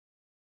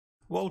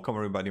Welcome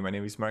everybody, my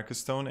name is Marcus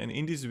Stone, and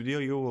in this video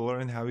you will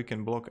learn how you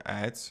can block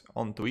ads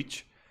on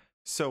Twitch.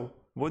 So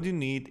what you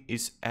need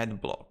is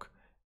Adblock.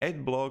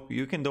 Adblock,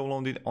 you can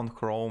download it on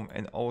Chrome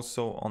and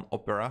also on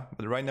Opera,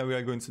 but right now we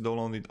are going to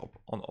download it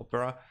on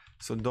Opera.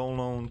 So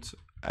download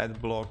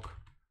Adblock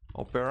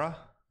Opera.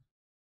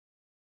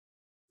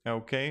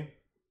 Okay,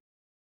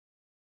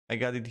 I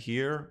got it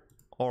here,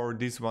 or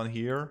this one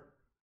here,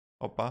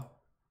 Oppa.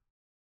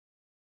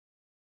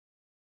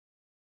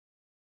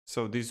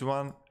 So this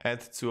one,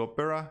 add to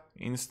Opera,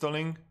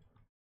 installing.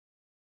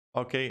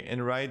 Okay,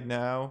 and right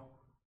now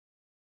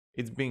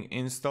it's being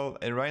installed.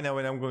 And right now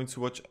when I'm going to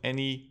watch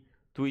any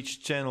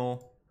Twitch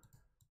channel,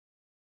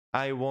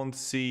 I won't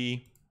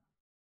see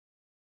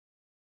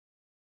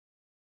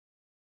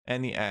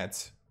any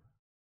ads.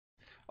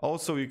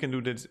 Also, you can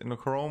do that in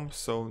Chrome.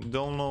 So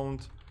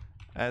download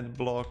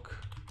Adblock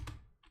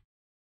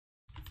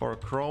for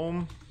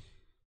Chrome.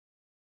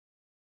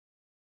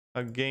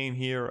 Again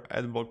here,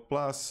 Adblock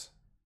Plus.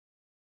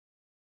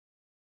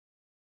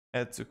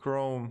 Add to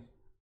Chrome.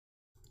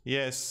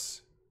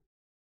 Yes.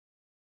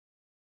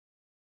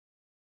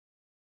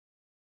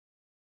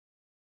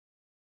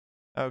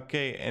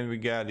 Okay, and we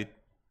got it.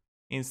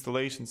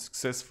 Installation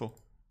successful.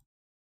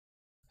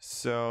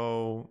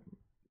 So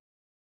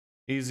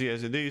easy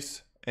as it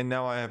is. And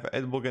now I have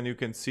Adblock, and you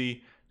can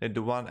see that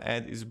the one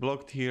ad is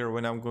blocked here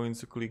when I'm going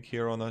to click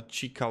here on a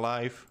Chica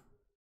Live.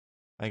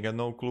 I got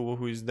no clue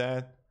who is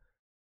that.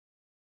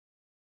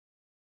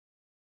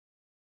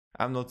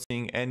 I'm not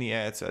seeing any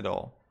ads at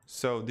all.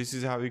 So this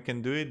is how you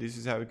can do it. This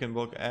is how you can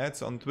block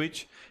ads on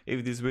Twitch.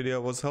 If this video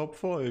was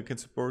helpful, you can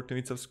support me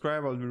and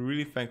subscribe. I'll be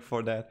really thankful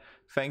for that.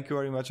 Thank you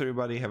very much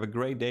everybody. Have a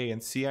great day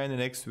and see you in the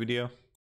next video.